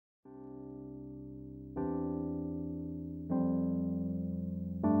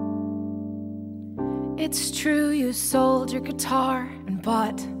It's true you sold your guitar and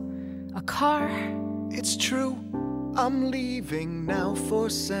bought a car. It's true, I'm leaving now for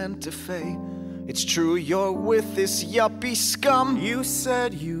Santa Fe. It's true you're with this yuppie scum. You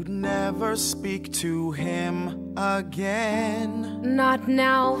said you'd never speak to him again. Not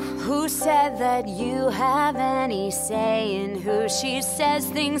now. Who said that you have any say in who she says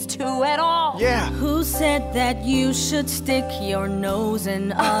things to at all? Yeah. Who said that you should stick your nose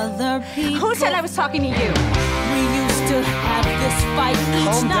in other people? Who said I was talking to you? We used to have this fight each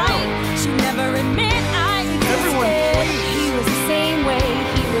Calm night. down. She never admit I existed. Everyone, please. He was the same way.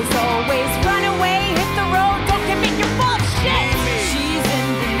 He was always run away, hit the road, don't commit your bullshit. She's in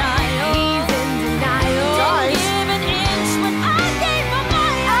denial. He's in denial. Guys. Give an inch when I gave a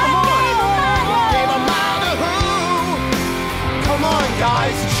mile. Gave a mile to who? Come on,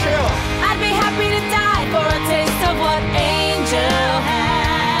 guys, chill. I'd be happy to die for a taste of what Angel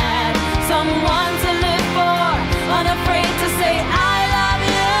had. Someone to live for, unafraid to say I love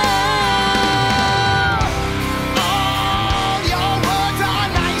you. All your words are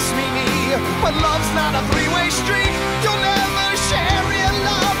nice, Mimi, but love's not a three-way street. You'll never share real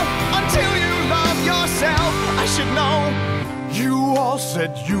love until you love yourself. I should know. You all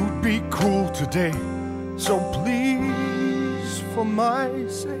said you'd be cool today, so please, for my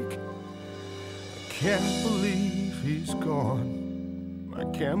sake, I can't believe he's gone. I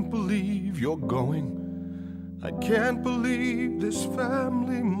can't believe you're going. I can't believe this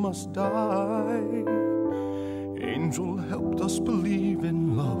family must die. Angel helped us believe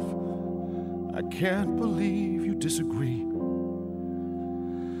in love. I can't believe you disagree.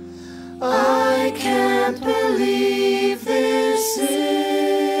 I can't believe this is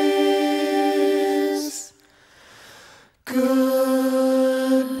goodbye.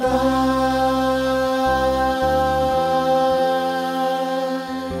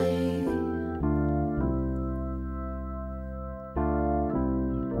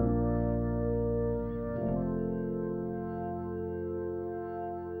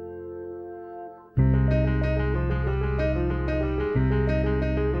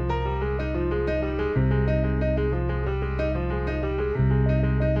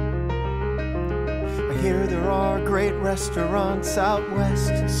 I hear there are great restaurants out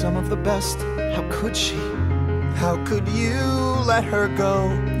west, some of the best. How could she? How could you let her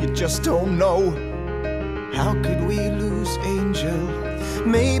go? You just don't know. How could we lose Angel?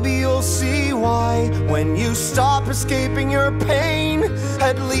 Maybe you'll see why when you stop escaping your pain.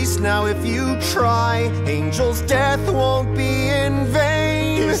 At least now if you try, Angel's death won't be in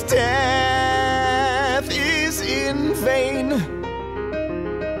vain. His death is in vain.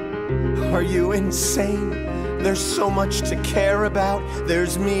 Are you insane? There's so much to care about.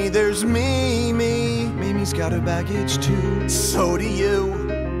 There's me, there's Mimi. Mimi's got her baggage too. So do you.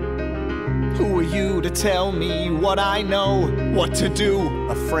 Who are you to tell me what I know, what to do?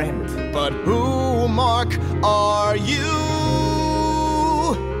 A friend. But who, Mark, are you?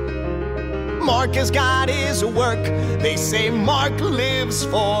 Mark has got his work. They say Mark lives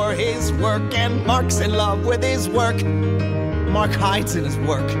for his work, and Mark's in love with his work. Mark hides in his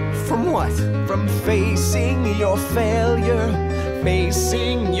work. From what? From facing your failure,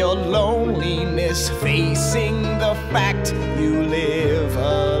 facing your loneliness, facing the fact you live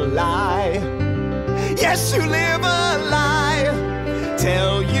a lie. Yes, you live a lie.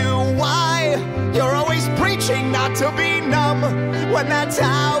 Tell you why. You're always preaching not to be numb, when that's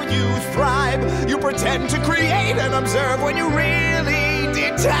how you thrive. You pretend to create and observe when you really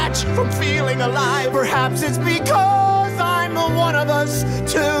detach from feeling alive. Perhaps it's because I'm the one of us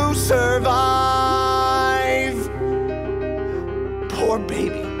to survive. Poor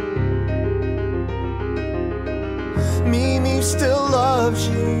baby. Mimi still loves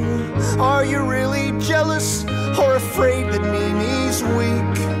you. Are you really jealous or afraid that Mimi's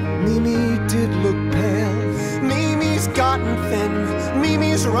weak? Mimi did look pale. Mimi's gotten thin.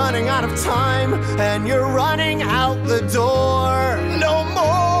 Mimi's running out of time, and you're running out the door. No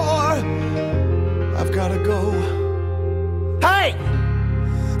more. I've gotta go. Hey!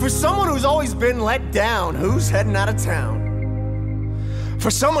 For someone who's always been let down, who's heading out of town? For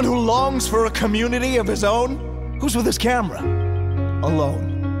someone who longs for a community of his own, who's with his camera? Alone.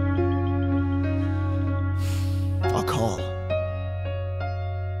 I'll call.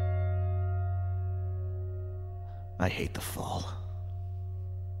 I hate the fall.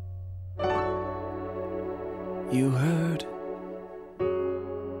 You heard?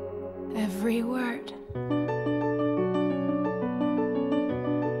 Every word.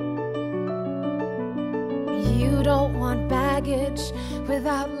 You don't want baggage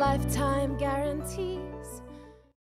without lifetime guarantee.